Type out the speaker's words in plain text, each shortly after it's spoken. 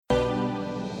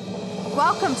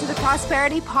Welcome to the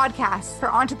Prosperity Podcast for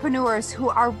entrepreneurs who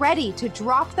are ready to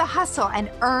drop the hustle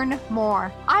and earn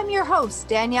more. I'm your host,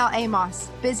 Danielle Amos,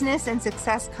 business and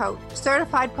success coach,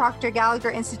 certified Proctor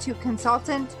Gallagher Institute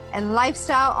consultant, and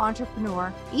lifestyle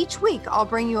entrepreneur. Each week, I'll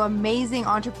bring you amazing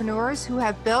entrepreneurs who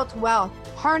have built wealth,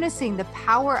 harnessing the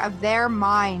power of their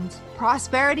mind.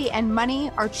 Prosperity and money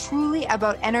are truly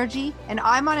about energy, and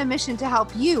I'm on a mission to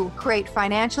help you create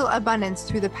financial abundance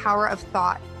through the power of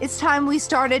thought. It's time we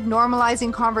started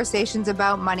normalizing conversations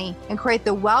about money and create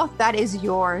the wealth that is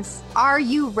yours. Are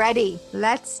you ready?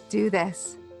 Let's do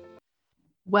this.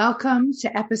 Welcome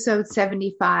to episode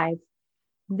 75.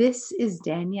 This is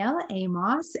Danielle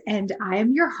Amos, and I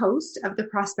am your host of the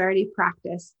Prosperity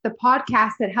Practice, the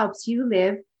podcast that helps you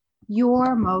live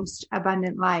your most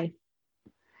abundant life.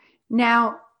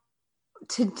 Now,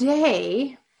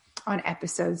 today on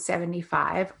episode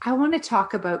 75, I want to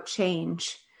talk about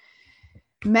change,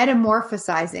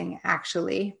 metamorphosizing,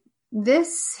 actually.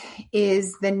 This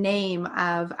is the name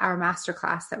of our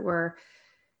masterclass that we're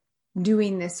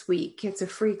doing this week. It's a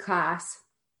free class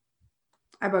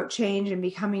about change and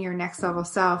becoming your next level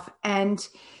self. And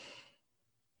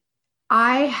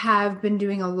I have been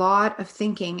doing a lot of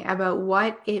thinking about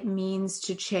what it means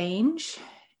to change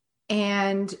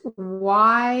and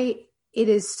why it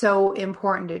is so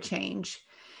important to change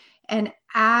and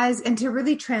to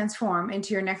really transform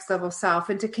into your next level self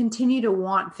and to continue to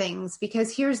want things.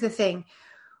 Because here's the thing,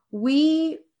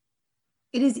 it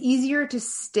is easier to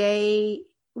stay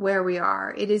where we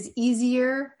are. It is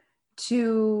easier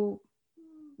to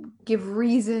give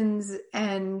reasons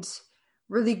and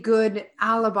really good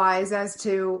alibis as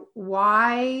to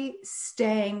why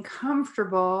staying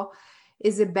comfortable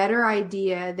is a better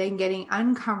idea than getting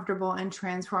uncomfortable and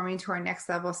transforming to our next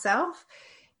level self.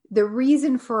 The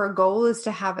reason for a goal is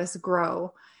to have us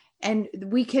grow. And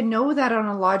we can know that on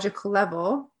a logical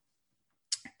level.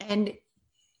 And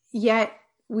yet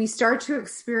we start to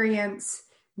experience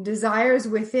desires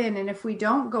within. And if we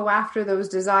don't go after those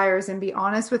desires and be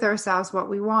honest with ourselves what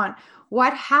we want,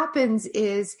 what happens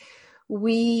is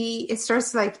it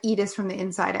starts to like eat us from the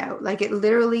inside out. Like it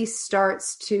literally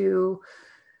starts to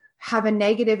have a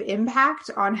negative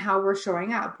impact on how we're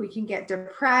showing up. We can get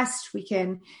depressed. We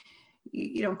can,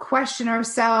 question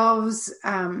ourselves.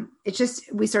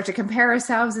 We start to compare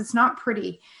ourselves. It's not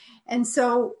pretty. And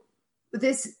so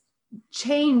this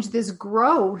change, this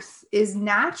growth is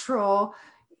natural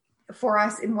for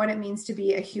us in what it means to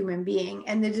be a human being.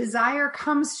 And the desire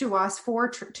comes to us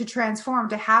to transform,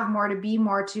 to have more, to be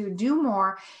more, to do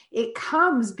more. It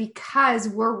comes because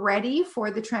we're ready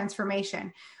for the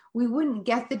transformation. We wouldn't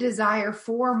get the desire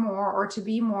for more or to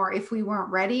be more if we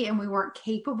weren't ready and we weren't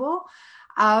capable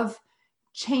of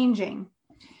changing.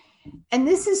 And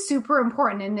this is super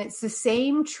important. And it's the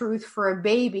same truth for a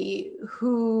baby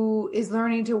who is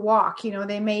learning to walk.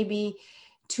 They may be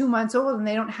 2 months old and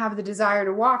they don't have the desire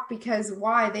to walk because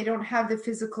why? They don't have the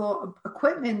physical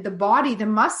equipment, the body, the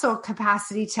muscle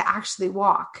capacity to actually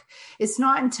walk. It's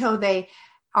not until they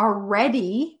are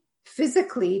ready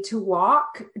physically to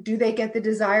walk do they get the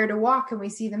desire to walk, and we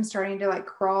see them starting to like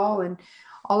crawl and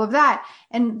all of that.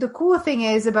 And the cool thing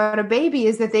is about a baby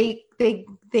is that they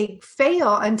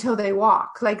fail until they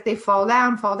walk. Like they fall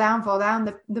down.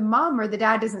 The mom or the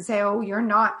dad doesn't say, oh,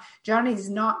 Johnny's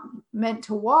not meant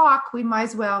to walk, we might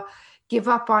as well give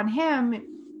up on him.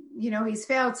 He's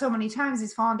failed so many times,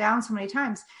 he's fallen down so many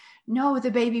times. No,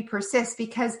 the baby persists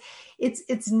because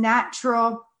it's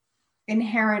natural,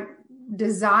 inherent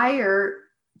desire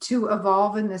to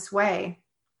evolve in this way.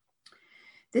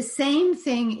 The same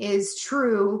thing is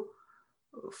true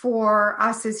for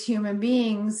us as human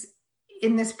beings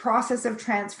in this process of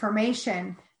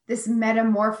transformation, this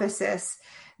metamorphosis,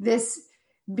 this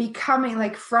becoming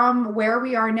like from where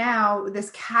we are now, this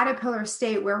caterpillar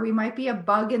state where we might be a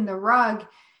bug in the rug,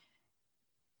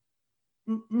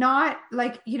 not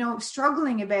like,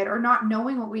 struggling a bit or not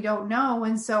knowing what we don't know.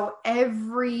 And so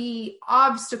every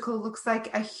obstacle looks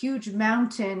like a huge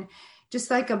mountain, just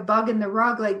like a bug in the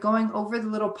rug, like going over the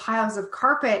little piles of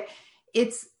carpet.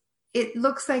 It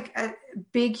looks like a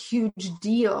big, huge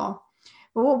deal.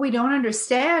 But what we don't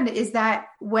understand is that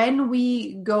when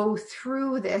we go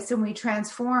through this and we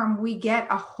transform, we get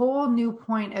a whole new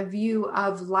point of view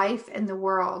of life and the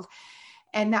world.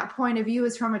 And that point of view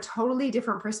is from a totally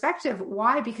different perspective.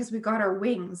 Why? Because we got our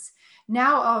wings.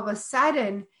 Now, all of a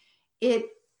sudden, it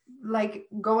like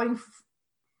going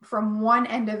from one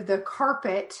end of the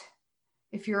carpet,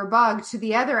 if you're a bug, to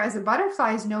the other as a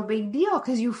butterfly is no big deal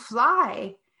because you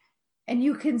fly and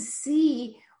you can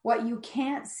see what you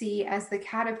can't see as the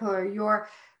caterpillar. Your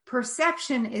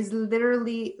perception is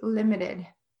literally limited.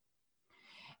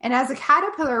 And as a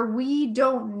caterpillar, we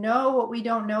don't know what we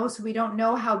don't know. So we don't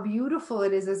know how beautiful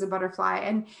it is as a butterfly.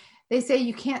 And they say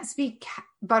you can't speak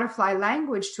butterfly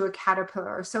language to a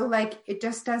caterpillar. So like, it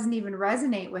just doesn't even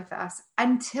resonate with us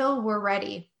until we're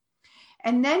ready.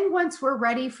 And then once we're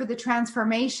ready for the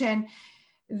transformation,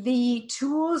 the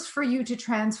tools for you to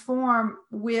transform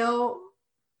will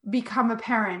become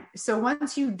apparent. So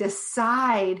once you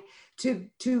decide to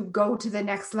go to the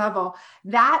next level,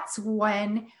 that's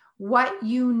when what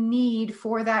you need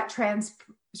for that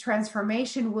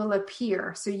transformation will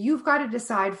appear. So you've got to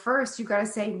decide first. You've got to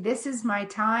say, this is my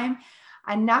time.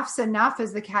 Enough's enough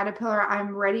as the caterpillar.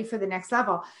 I'm ready for the next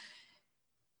level.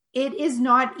 It is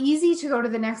not easy to go to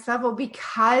the next level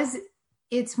because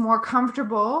it's more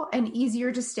comfortable and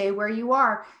easier to stay where you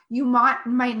are. You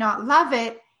might not love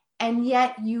it, and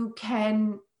yet you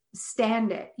can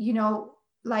stand it. You know,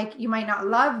 like you might not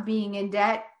love being in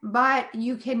debt, but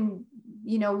you can,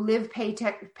 you know, live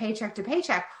paycheck to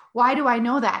paycheck. Why do I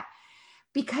know that?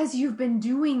 Because you've been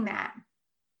doing that.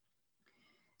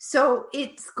 So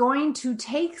it's going to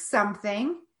take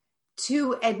something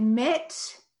to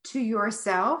admit to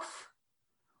yourself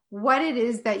what it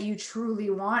is that you truly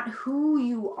want, who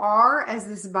you are as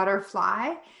this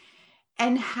butterfly,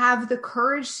 and have the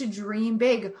courage to dream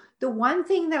big. The one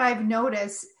thing that I've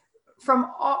noticed from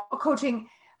coaching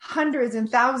hundreds and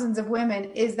thousands of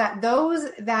women is that those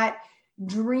that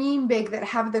dream big, that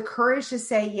have the courage to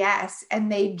say yes,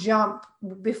 and they jump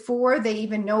before they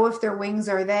even know if their wings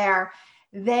are there,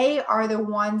 they are the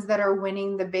ones that are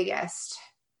winning the biggest.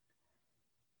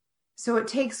 So it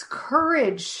takes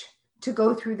courage to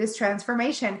go through this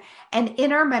transformation. And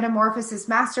in our Metamorphosis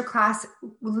Masterclass,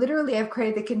 literally I've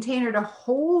created the container to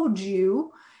hold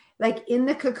you like in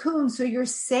the cocoon, so you're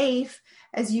safe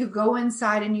as you go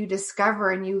inside and you discover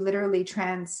and you literally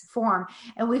transform.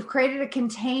 And we've created a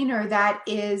container that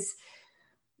is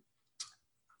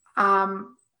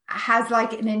has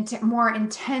like an more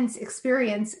intense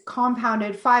experience,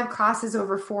 compounded 5 classes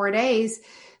over 4 days,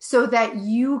 so that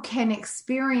you can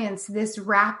experience this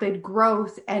rapid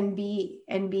growth and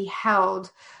be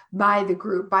held by the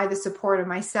group, by the support of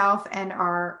myself and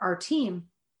our team.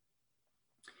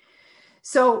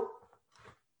 So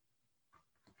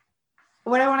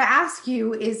what I want to ask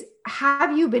you is,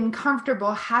 have you been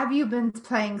comfortable? Have you been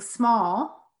playing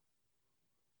small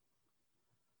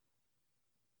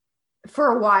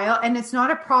for a while? And it's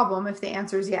not a problem if the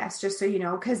answer is yes, just so you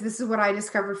know, because this is what I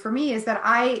discovered for me, is that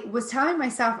I was telling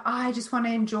myself, I just want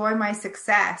to enjoy my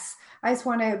success. I just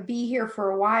want to be here for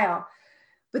a while.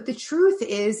 But the truth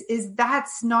is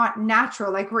that's not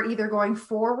natural. Like, we're either going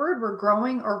forward, we're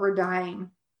growing, or we're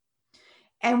dying.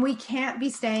 And we can't be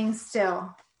staying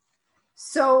still.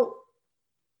 So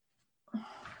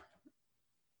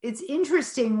it's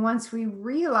interesting once we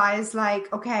realize,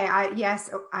 like, okay, I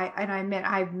admit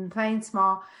I've been playing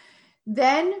small,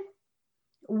 then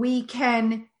we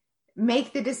can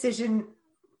make the decision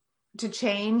to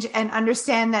change and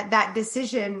understand that that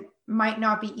decision might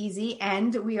not be easy,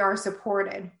 and we are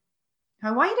supported.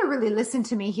 I want you to really listen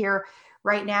to me here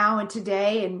right now and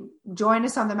today, and join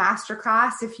us on the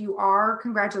masterclass. If you are,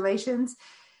 congratulations.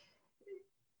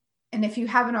 And if you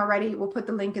haven't already, we'll put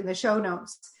the link in the show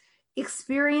notes.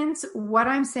 Experience what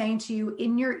I'm saying to you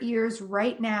in your ears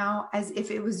right now, as if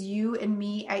it was you and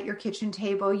me at your kitchen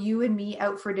table, you and me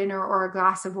out for dinner or a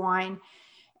glass of wine.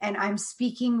 And I'm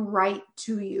speaking right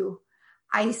to you.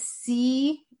 I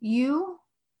see you.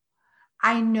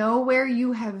 I know where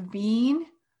you have been.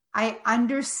 I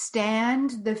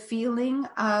understand the feeling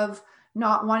of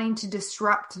not wanting to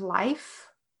disrupt life,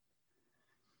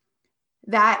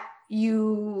 that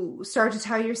you start to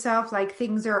tell yourself like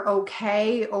things are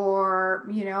okay, or,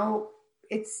 you know,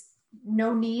 it's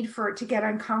no need for it to get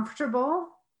uncomfortable.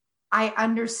 I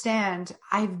understand.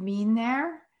 I've been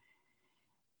there.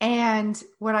 And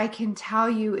what I can tell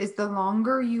you is, the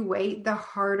longer you wait, the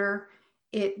harder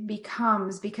it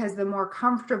becomes, because the more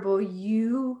comfortable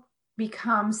you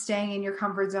become staying in your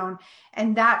comfort zone.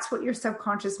 And that's what your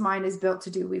subconscious mind is built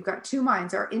to do. We've got 2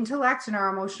 minds, our intellect and our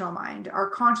emotional mind, our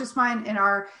conscious mind and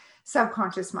our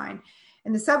subconscious mind.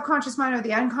 And the subconscious mind, or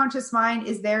the unconscious mind,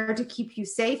 is there to keep you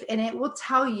safe, and it will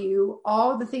tell you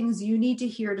all the things you need to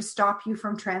hear to stop you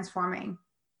from transforming.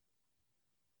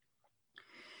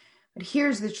 But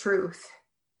here's the truth.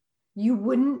 You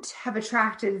wouldn't have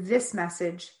attracted this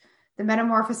message, the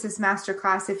Metamorphosis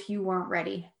Masterclass, if you weren't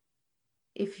ready.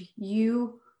 If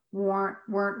you weren't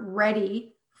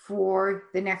ready for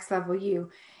the next level you.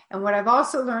 And what I've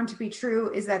also learned to be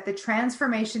true is that the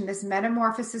transformation, this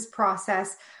metamorphosis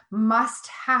process, must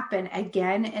happen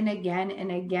again and again and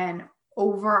again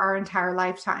over our entire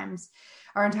lifetimes.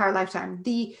 our entire lifetime.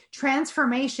 The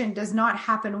transformation does not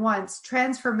happen once.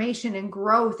 Transformation and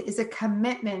growth is a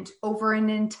commitment over an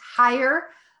entire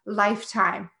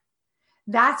lifetime.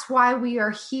 That's why we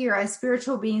are here as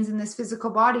spiritual beings in this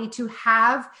physical body, to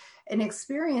have an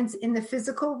experience in the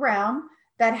physical realm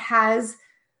that has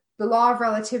the law of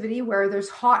relativity, where there's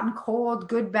hot and cold,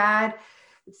 good, bad,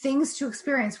 things to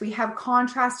experience. We have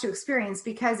contrast to experience,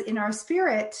 because in our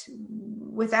spirit,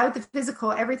 without the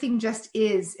physical, everything just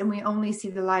is, and we only see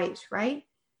the light, right?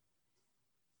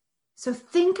 So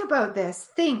think about this.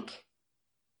 Think.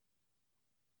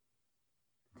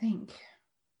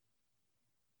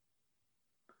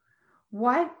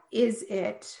 What is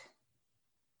it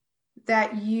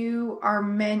that you are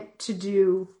meant to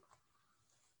do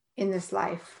in this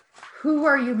life? Who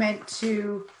are you meant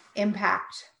to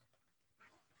impact?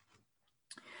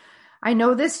 I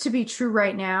know this to be true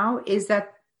right now, is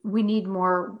that we need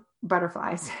more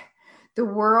butterflies. The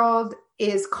world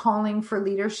is calling for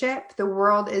leadership. The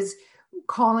world is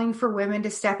calling for women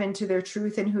to step into their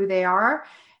truth and who they are.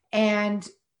 And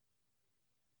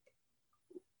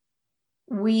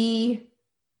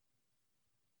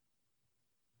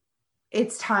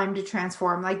it's time to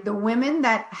transform. Like the women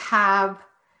that have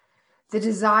the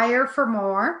desire for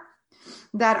more,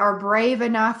 that are brave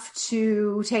enough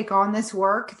to take on this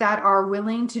work, that are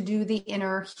willing to do the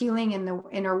inner healing and the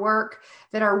inner work,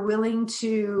 that are willing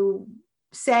to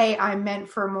say, I'm meant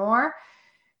for more,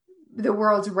 the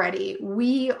world's ready.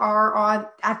 We are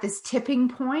at this tipping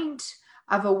point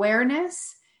of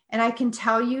awareness. And I can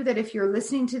tell you that if you're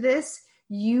listening to this,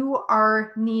 you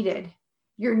are needed.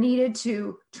 You're needed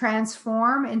to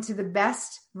transform into the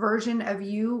best version of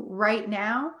you right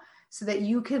now, so that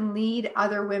you can lead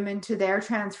other women to their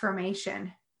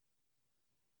transformation.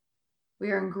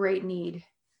 We are in great need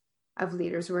of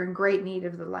leaders. We're in great need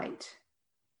of the light.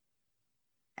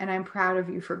 And I'm proud of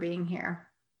you for being here.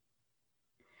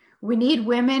 We need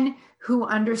women who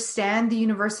understand the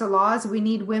universal laws. We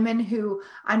need women who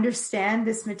understand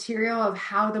this material of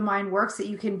how the mind works, that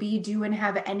you can be, do, and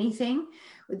have anything.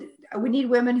 We need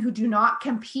women who do not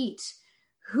compete,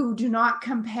 who do not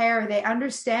compare. They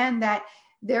understand that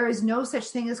there is no such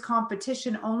thing as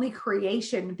competition, only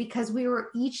creation, because we are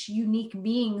each unique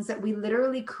beings, that we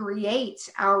literally create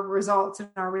our results and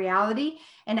our reality.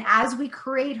 And as we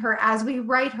create her, as we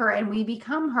write her, and we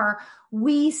become her,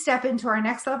 we step into our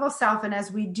next level self. And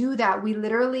as we do that, we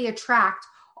literally attract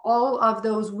all of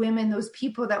those women, those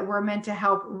people that we're meant to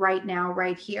help right now,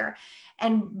 right here.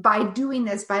 And by doing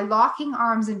this, by locking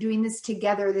arms and doing this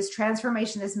together, this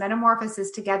transformation, this metamorphosis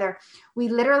together, we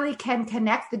literally can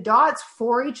connect the dots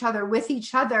for each other, with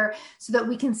each other, so that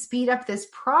we can speed up this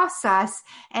process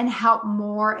and help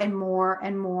more and more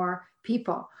and more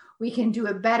people. We can do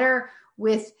it better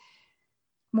with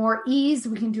more ease.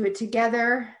 We can do it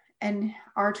together. And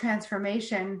our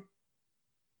transformation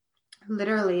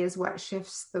literally is what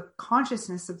shifts the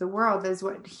consciousness of the world, is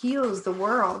what heals the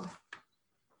world.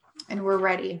 And we're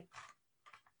ready.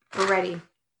 We're ready.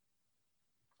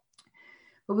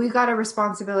 But we've got a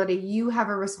responsibility. You have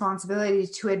a responsibility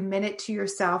to admit it to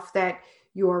yourself that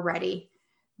you're ready.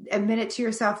 Admit it to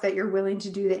yourself that you're willing to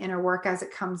do the inner work as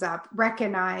it comes up.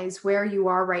 Recognize where you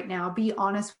are right now. Be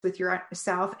honest with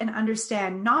yourself and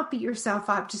understand. Not beat yourself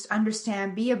up. Just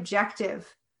understand. Be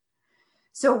objective.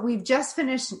 So we've just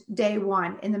finished day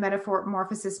 1 in the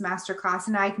Metamorphosis Masterclass,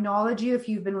 and I acknowledge you if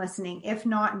you've been listening. If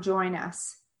not, join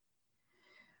us.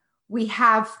 We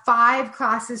have 5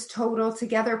 classes total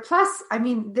together. Plus,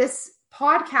 this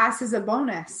podcast is a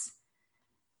bonus.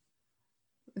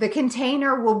 The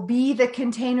container will be the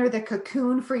container, the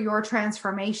cocoon for your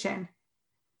transformation.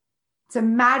 It's a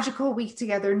magical week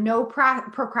together. No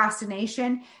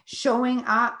procrastination, showing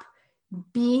up,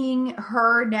 being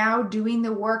her now, doing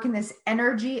the work in this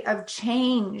energy of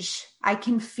change. I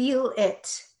can feel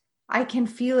it. I can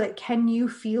feel it. Can you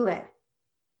feel it?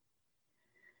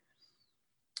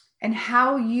 And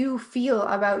how you feel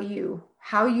about you,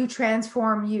 how you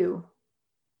transform you,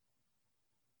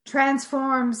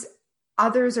 transforms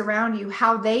others around you,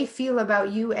 how they feel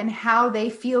about you and how they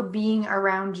feel being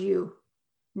around you.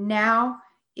 Now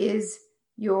is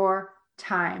your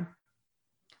time.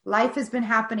 Life has been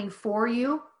happening for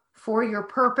you, for your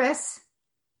purpose.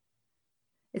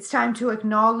 It's time to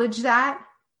acknowledge that.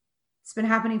 It's been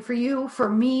happening for you, for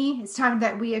me. It's time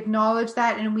that we acknowledge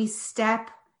that and we step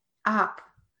up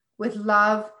with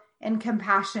love and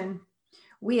compassion.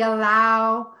 We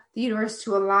allow the universe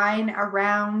to align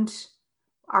around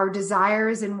our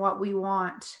desires and what we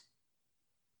want.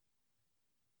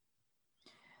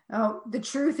 Oh, the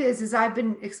truth is I've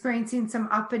been experiencing some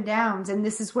up and downs, and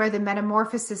this is where the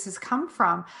metamorphosis has come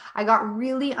from. I got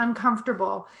really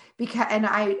uncomfortable and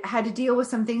I had to deal with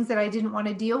some things that I didn't want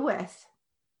to deal with.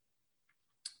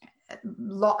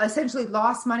 Essentially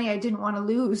lost money I didn't want to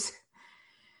lose.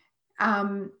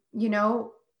 And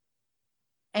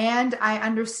I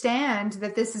understand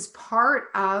that this is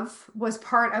was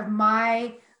part of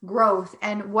my growth.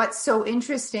 And what's so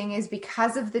interesting is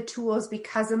because of the tools,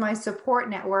 because of my support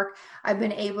network, I've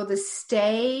been able to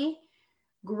stay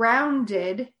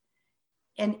grounded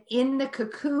and in the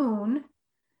cocoon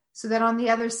so that on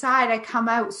the other side, I come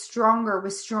out stronger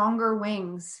with stronger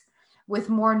wings, with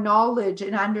more knowledge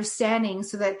and understanding,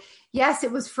 so that, yes,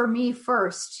 it was for me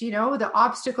first. The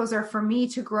obstacles are for me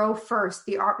to grow first.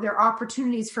 They're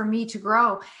opportunities for me to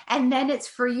grow. And then it's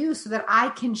for you so that I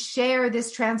can share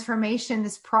this transformation,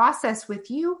 this process with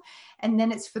you. And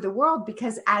then it's for the world,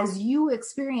 because as you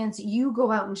experience, you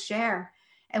go out and share,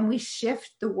 and we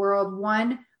shift the world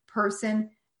one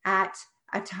person at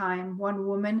a time, one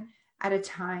woman at a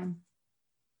time.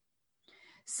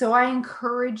 So I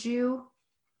encourage you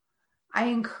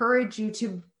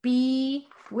to be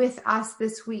with us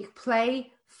this week.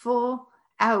 Play full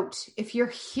out. If you're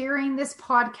hearing this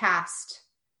podcast,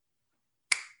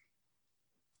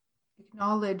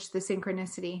 acknowledge the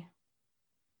synchronicity.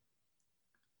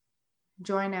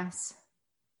 Join us.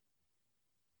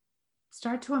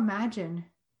 Start to imagine,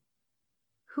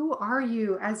 who are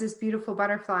you as this beautiful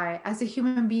butterfly? As a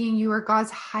human being, you are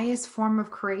God's highest form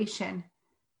of creation.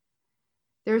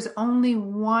 There's only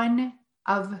one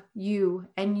of you,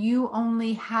 and you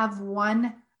only have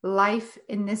one life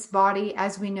in this body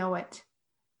as we know it.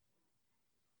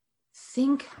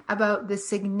 Think about the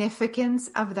significance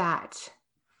of that.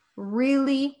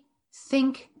 Really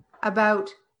think about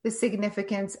the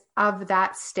significance of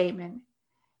that statement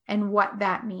and what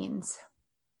that means.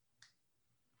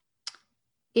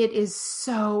 It is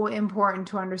so important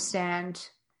to understand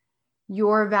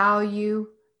your value,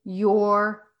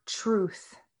 your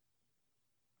truth.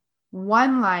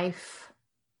 One life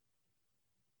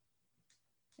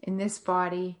in this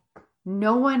body,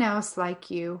 no one else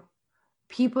like you,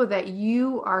 people that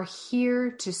you are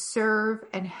here to serve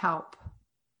and help.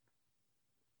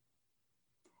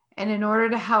 And in order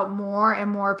to help more and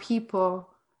more people,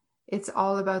 it's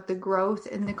all about the growth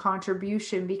and the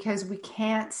contribution, because we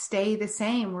can't stay the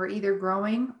same. We're either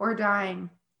growing or dying.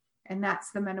 And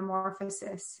that's the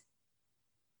metamorphosis.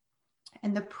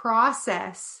 And the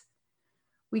process,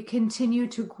 we continue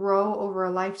to grow over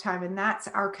a lifetime. And that's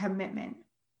our commitment.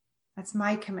 That's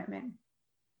my commitment.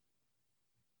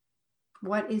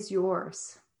 What is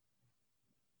yours?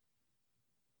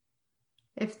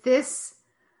 If this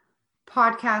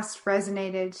podcast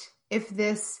resonated, if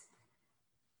this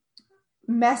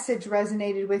message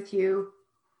resonated with you,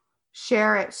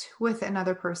 share it with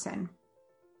another person.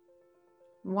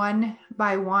 One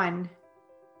by one,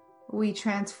 we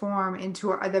transform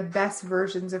into the best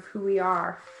versions of who we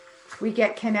are. We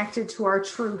get connected to our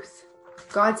truth,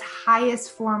 God's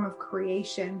highest form of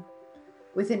creation,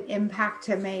 with an impact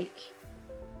to make.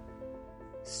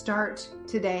 Start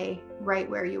today, right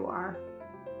where you are.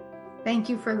 Thank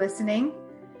you for listening.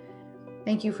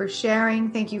 Thank you for sharing.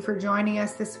 Thank you for joining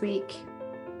us this week.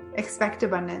 Expect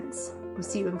abundance. We'll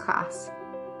see you in class.